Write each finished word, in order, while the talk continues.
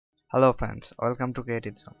Hello friends, welcome to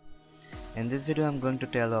Creative Zone. In this video I'm going to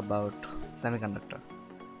tell you about semiconductor.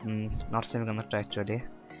 Not semiconductor actually.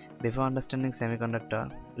 Before understanding semiconductor,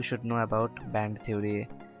 you should know about band theory,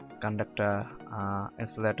 conductor,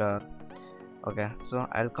 insulator. Okay, so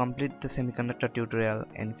I'll complete the semiconductor tutorial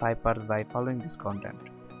in 5 parts by following this content.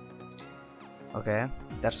 Okay,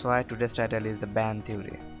 that's why today's title is the band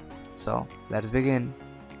theory. So let's begin.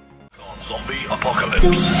 Zombie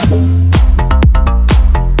apocalypse.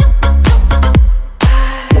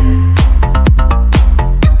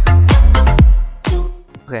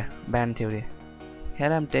 Okay, band theory. Here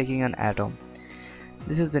I am taking an atom.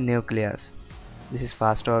 This is the nucleus. This is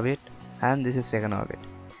first orbit and this is second orbit.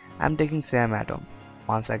 I am taking same atom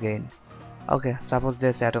once again. Okay, suppose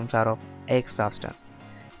these atoms are of X substance.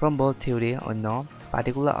 From both theory we know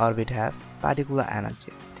particular orbit has particular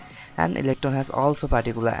energy and electron has also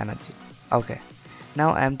particular energy. Okay,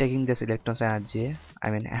 now I am taking this electron's energy,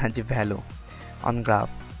 energy value on graph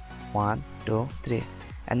 1, 2, 3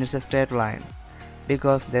 and it's a straight line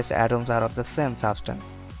because these atoms are of the same substance.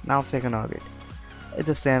 Now second orbit, it's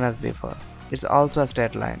the same as before, it's also a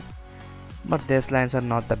straight line, but these lines are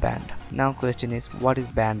not the band. Now question is, what is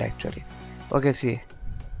band actually? Okay, see,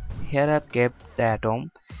 here I have kept the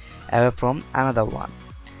atom away from another one,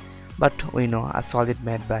 but we know a solid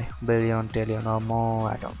made by billion, trillion or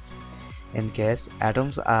more atoms. In case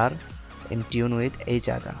atoms are in tune with each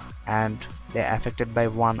other and they are affected by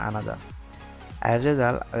one another. As a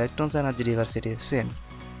result, electrons' energy diversity is seen.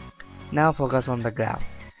 Now focus on the graph.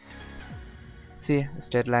 See,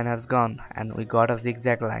 straight line has gone and we got a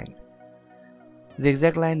zigzag line.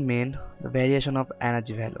 Zigzag line means the variation of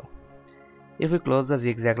energy value. If we close the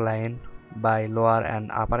zigzag line by lower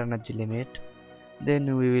and upper energy limit,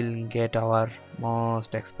 then we will get our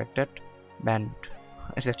most expected band.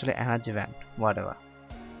 It's actually energy band, whatever.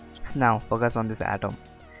 Now focus on this atom.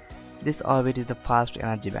 This orbit is the first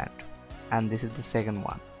energy band and this is the second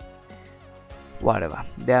one. Whatever.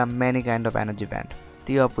 There are many kind of energy band,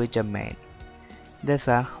 3 of which are main. These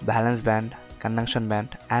are valence band, conduction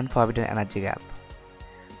band and forbidden energy gap.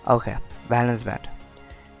 Okay, valence band.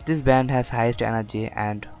 This band has highest energy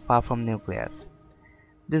and far from nucleus.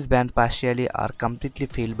 This band partially or completely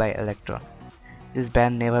filled by electron. This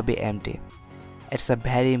band never be empty. It's a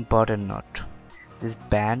very important note. This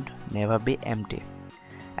band never be empty.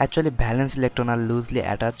 Actually, valence electrons are loosely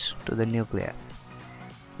attached to the nucleus.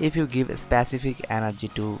 If you give a specific energy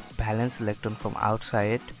to valence electron from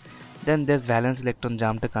outside, then this valence electron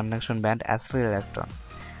jump to conduction band as free electron.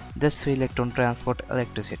 This free electron transport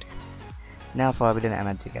electricity. Now forbidden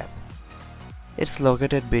energy gap. It's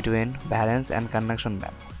located between valence and conduction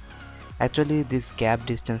band. Actually, this gap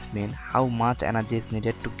distance means how much energy is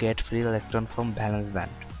needed to get free electron from valence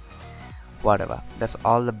band. Whatever, that's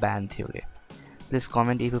all the band theory. Please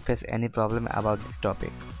comment if you face any problem about this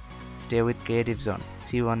topic. Stay with Creative Zone.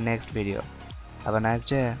 See you on next video. Have a nice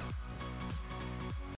day.